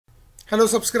Hello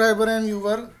subscriber and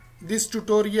viewer, this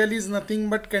tutorial is nothing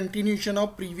but continuation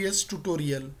of previous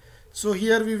tutorial. So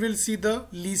here we will see the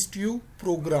ListView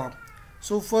program.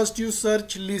 So first you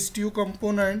search ListView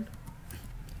component.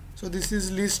 So this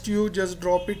is ListView, just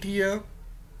drop it here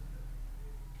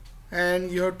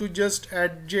and you have to just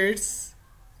adjust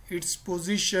its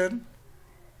position.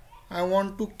 I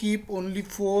want to keep only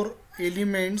 4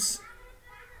 elements.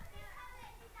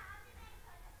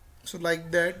 So like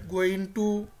that, go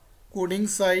into coding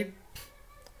side.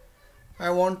 I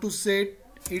want to set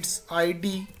its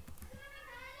ID.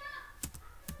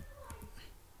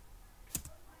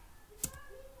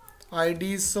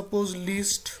 ID is suppose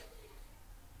list.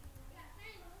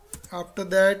 After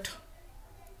that,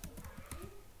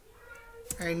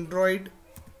 Android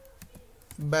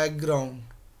background.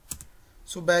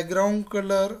 So background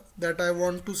color that I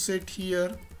want to set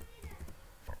here.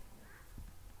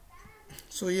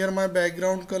 So here my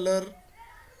background color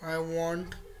I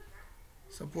want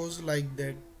suppose like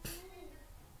that.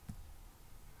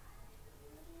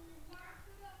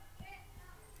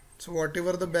 So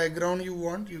whatever the background you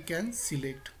want, you can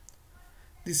select.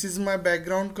 This is my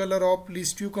background color of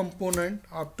ListView component.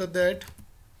 After that,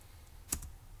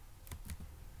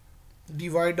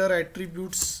 divider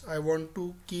attributes I want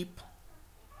to keep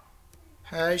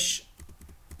hash.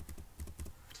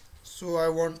 So I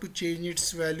want to change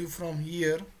its value from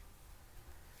here.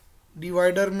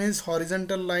 Divider means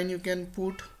horizontal line you can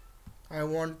put. I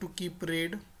want to keep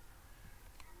red.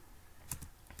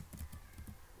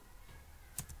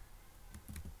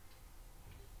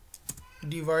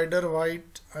 Divider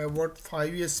white I want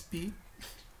 5 SP.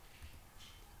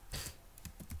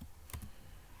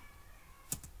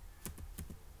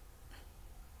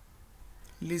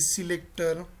 List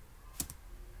selector.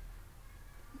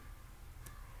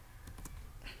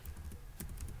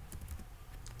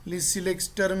 List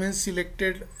selector means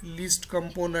selected list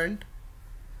component.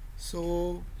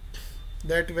 So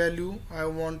that value I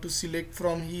want to select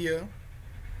from here.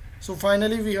 So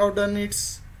finally we have done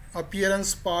its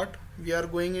appearance part. We are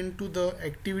going into the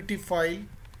activity file.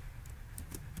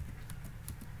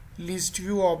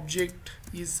 ListView object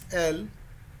is L.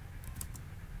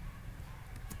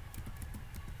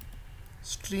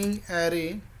 String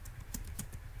array.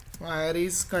 My array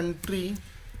is country.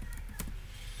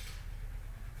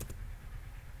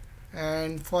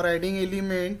 And for adding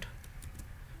element,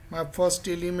 my first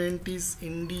element is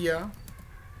India,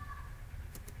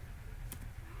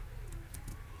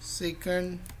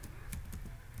 second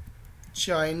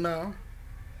China,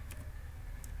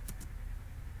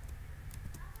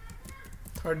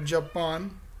 third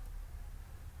Japan,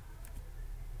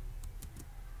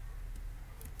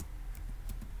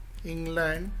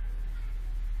 England.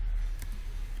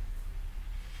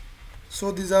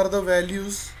 So these are the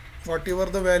values. Whatever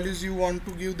the values you want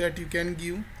to give, that you can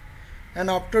give.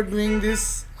 And after doing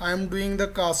this, I am doing the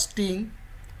casting.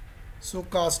 So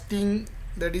casting,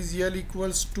 that is L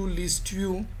equals to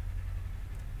ListView.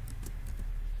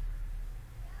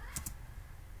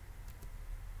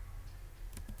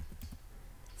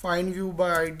 Find view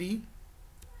by ID.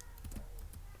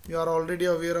 You are already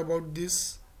aware about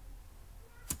this.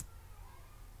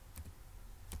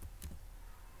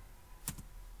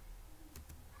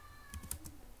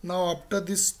 Now after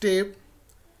this step,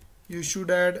 you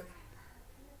should add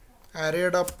array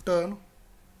adapter.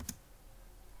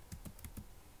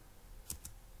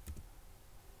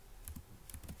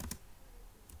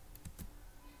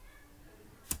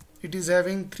 It is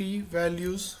having 3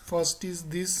 values. First is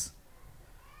this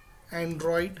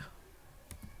Android.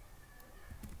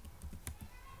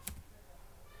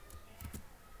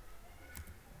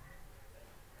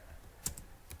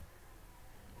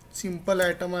 Simple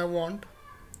atom I want.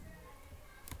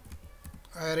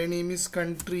 Array name is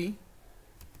country.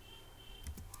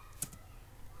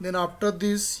 Then after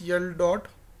this, L dot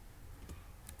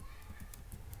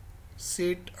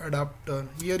set adapter.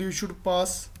 Here you should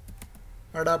pass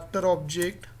adapter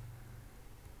object.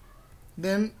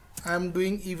 Then I am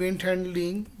doing event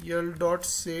handling. L dot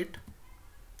set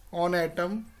on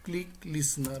atom click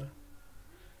listener.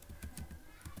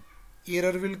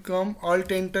 Error will come.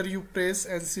 Alt enter you press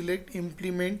and select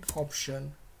implement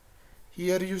option.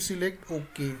 Here you select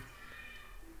OK.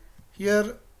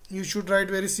 Here you should write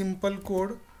very simple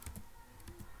code.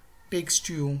 Text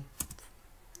view.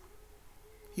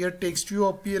 Here text view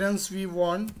appearance we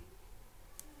want.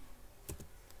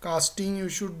 Casting you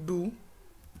should do.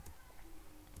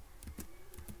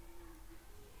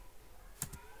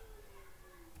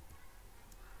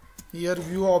 Here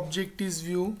view object is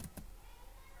view.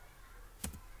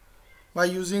 By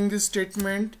using this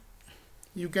statement,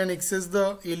 you can access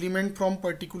the element from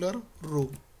particular row.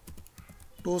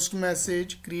 toast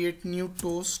message, create new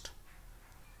toast.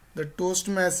 The toast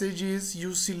message is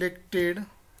you selected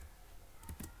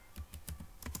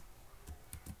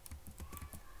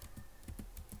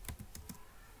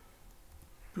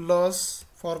plus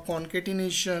for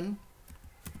concatenation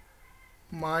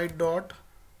my dot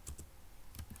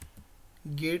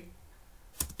get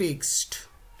text.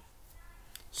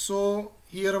 So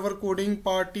here our coding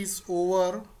part is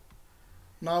over.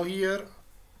 Now here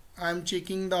I am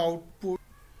checking the output.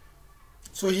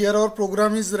 So here our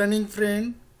program is running,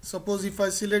 friend. Suppose if I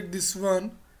select this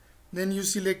one, then you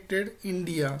selected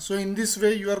India. So in this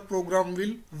way your program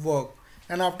will work,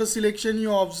 and after selection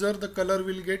you observe the color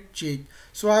will get changed.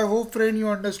 So I hope, friend, you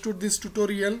understood this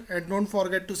tutorial, and don't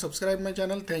forget to subscribe my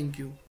channel. Thank you.